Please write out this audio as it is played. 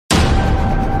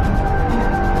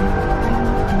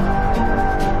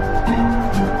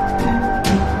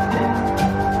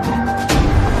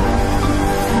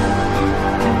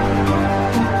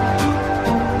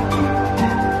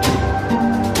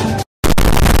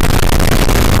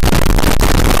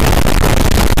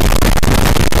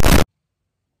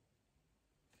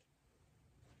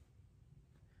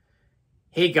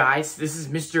Hey guys, this is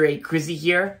Mr. A. Crizzy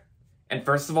here, and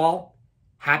first of all,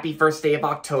 happy first day of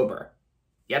October.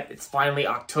 Yep, it's finally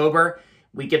October.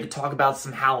 We get to talk about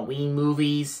some Halloween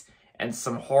movies and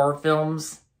some horror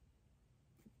films.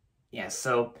 Yeah,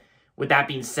 so with that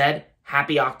being said,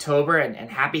 happy October and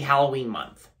happy Halloween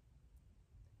month.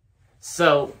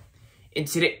 So, in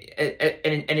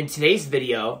today's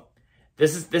video,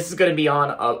 this is going to be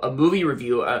on a movie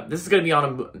review. This is going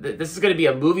to be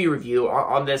a movie review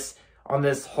on this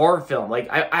horror film. Like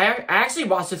I actually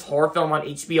watched this horror film on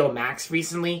HBO Max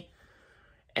recently,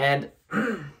 and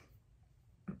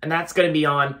that's going to be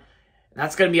on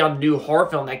the new horror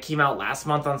film that came out last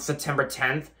month on September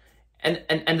 10th.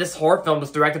 And this horror film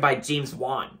was directed by James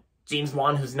Wan. James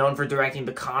Wan, who's known for directing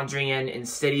The Conjuring and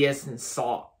Insidious and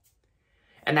Saw.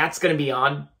 And that's going to be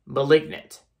on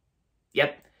Malignant.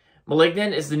 Yep.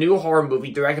 Malignant is the new horror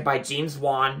movie directed by James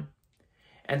Wan.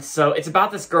 And so it's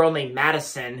about this girl named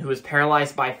Madison who is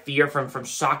paralyzed by fear from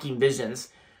shocking visions.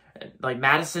 Like,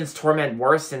 Madison's torment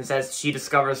worsens as she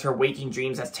discovers her waking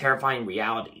dreams as terrifying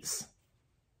realities.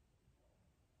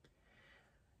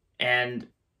 And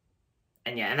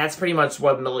that's pretty much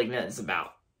what Malignant is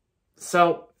about.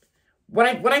 So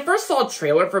when I first saw a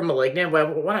trailer for Malignant,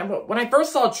 when I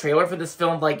first saw a trailer for this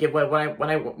film, like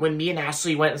when me and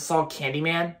Ashley went and saw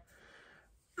Candyman,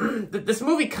 this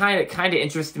movie kind of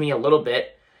interested me a litbut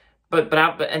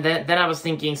then I was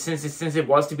thinking, since it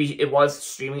was to be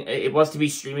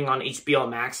streaming on HBO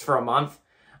Max for a month,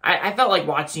 I felt like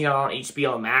watching it on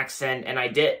HBO Max, and I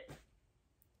did.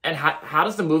 And how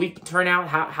does the movie turn out?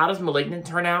 How does Malignant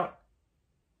turn out?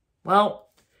 Well,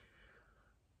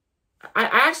 I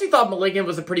actually thought Malignant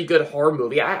was a pretty good horror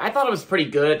movie. I thought it was pretty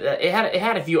good. It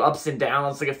had a few ups and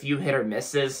downs, like a few hit or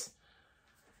misses.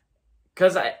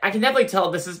 Because I can definitely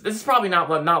tell this is probably not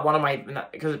one of my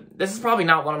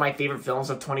favorite films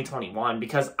of 2021,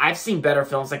 because I've seen better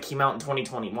films that came out in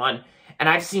 2021, and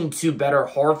I've seen two better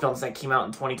horror films that came out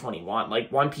in 2021, like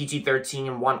one PG-13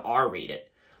 and one R-rated.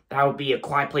 That would be A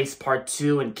Quiet Place Part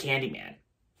 2 and Candyman.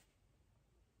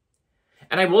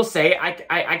 And I will say,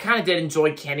 I kind of did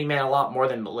enjoy Candyman a lot more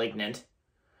than Malignant.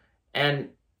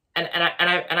 And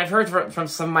I've heard from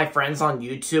some of my friends on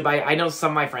YouTube. I know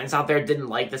some of my friends out there didn't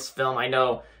like this film. I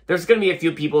know there's going to be a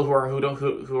few people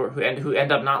who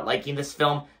end up not liking this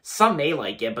film. Some may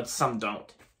like it, but some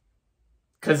don't.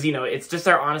 Because, you know, it's just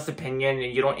their honest opinion,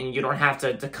 and you don't have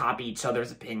to copy each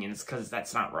other's opinions, because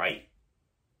that's not right.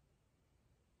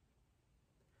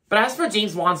 But as for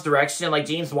James Wan's direction, like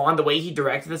James Wan, the way he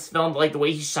directed this film, like the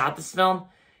way he shot this film,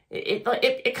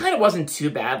 it kind of wasn't too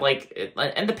bad. Like,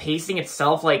 and the pacing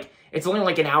itself, like, it's only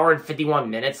like an hour and 51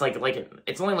 minutes.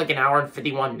 It's only like an hour and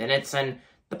 51 minutes, and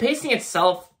the pacing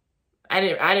itself, I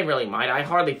didn't really mind. I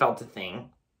hardly felt a thing.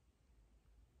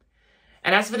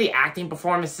 And as for the acting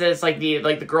performances, like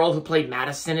the girl who played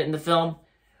Madison in the film,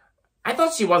 I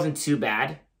thought she wasn't too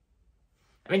bad.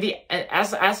 I mean,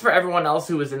 as for everyone else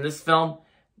who was in this film,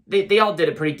 they all did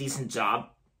a pretty decent job.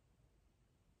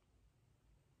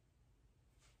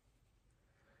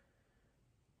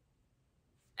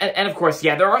 And of course,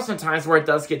 yeah, there are some times where it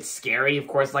does get scary. Of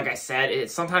course, like I said,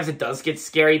 sometimes it does get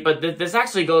scary, but this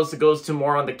actually goes to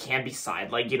more on the campy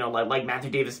side. Like, you know, like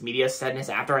Matthew Davis Media said in his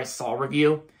After I Saw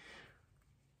review.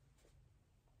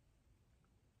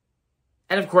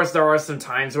 And of course, there are some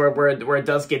times where it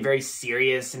does get very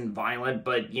serious and violent,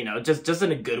 but, you know, just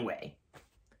in a good way.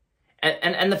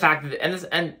 And the fact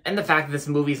that this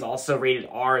movie is also rated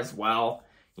R as well,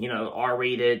 you know,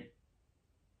 R-rated.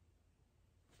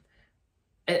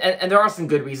 And there are some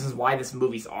good reasons why this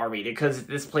movie's R-rated, because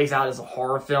this plays out as a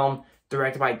horror film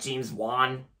directed by James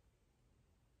Wan.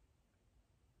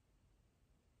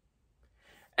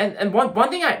 And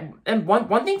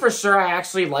one thing for sure I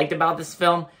actually liked about this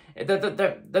film,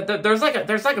 there's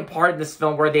like a part in this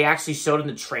film where they actually showed in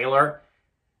the trailer.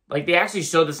 Like, they actually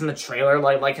showed this in the trailer,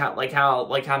 like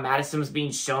how Madison was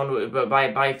being shown by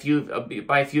a few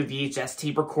VHS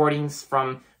tape recordings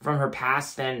from her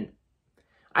past, and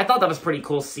I thought that was a pretty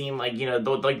cool scene. Like, you know,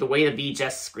 the way the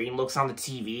VHS screen looks on the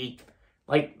TV.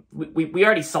 Like, we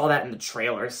already saw that in the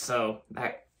trailer, so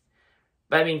that.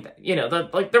 But I mean, you know,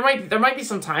 there might be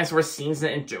some times where scenes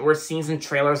in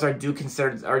trailers are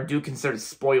considered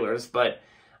spoilers, but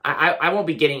I won't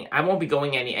be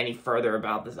going any further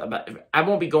about this. I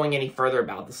won't be going any further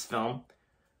about this film.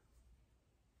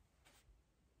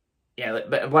 Yeah,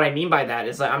 but what I mean by that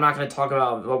is, like, I'm not going to talk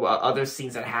about other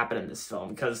scenes that happen in this film,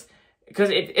 because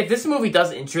if this movie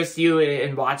does interest you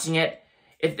in watching it,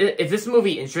 if this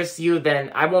movie interests you,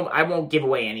 then I won't give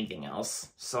away anything else.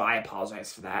 So I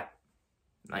apologize for that.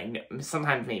 Like,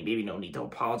 sometimes maybe no need to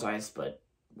apologize, but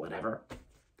whatever.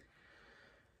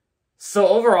 So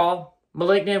overall,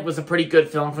 Malignant was a pretty good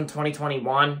film from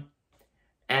 2021.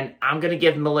 And I'm going to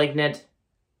give Malignant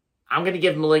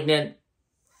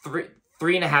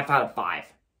 3.5 out of 5.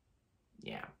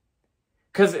 Yeah.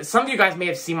 Because some of you guys may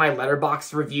have seen my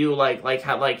Letterboxd review, like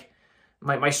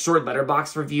my short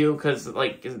Letterboxd review, because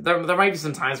like there might be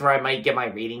some times where I might get my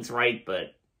ratings right,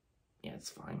 but yeah,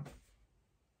 it's fine.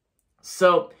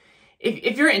 So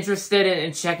if you're interested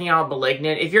in checking out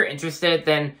Malignant, if you're interested,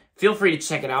 then feel free to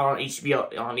check it out on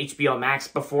HBO Max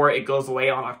before it goes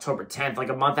away on October 10th, like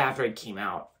a month after it came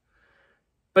out.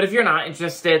 But if you're not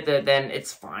interested, then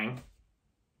it's fine.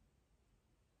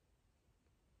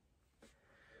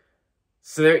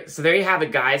 So there you have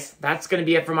it, guys. That's going to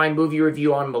be it for my movie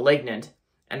review on Malignant.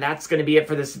 And that's going to be it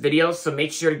for this video. So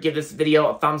make sure to give this video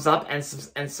a thumbs up and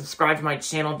subscribe to my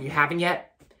channel if you haven't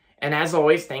yet. And as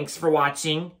always, thanks for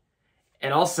watching.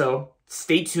 And also,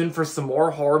 stay tuned for some more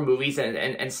horror movies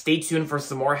and stay tuned for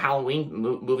some more Halloween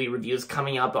movie reviews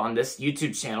coming up on this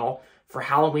YouTube channel for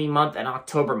Halloween month and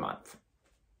October month.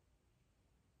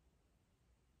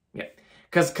 Yeah,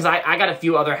 because I got a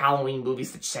few other Halloween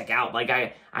movies to check out. Like,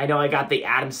 I know I got the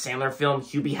Adam Sandler film,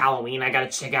 Hubie Halloween, I got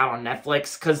to check out on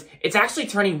Netflix, because it's actually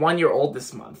turning 1 year old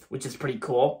this month, which is pretty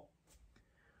cool.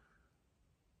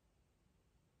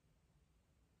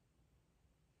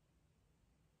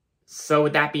 So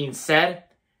with that being said,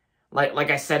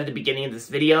 like I said at the beginning of this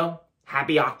video,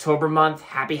 happy October month,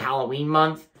 happy Halloween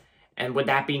month. And with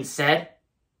that being said,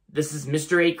 this is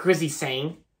Mr. A. Crizzy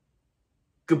saying,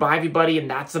 goodbye, everybody,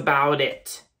 and that's about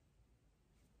it.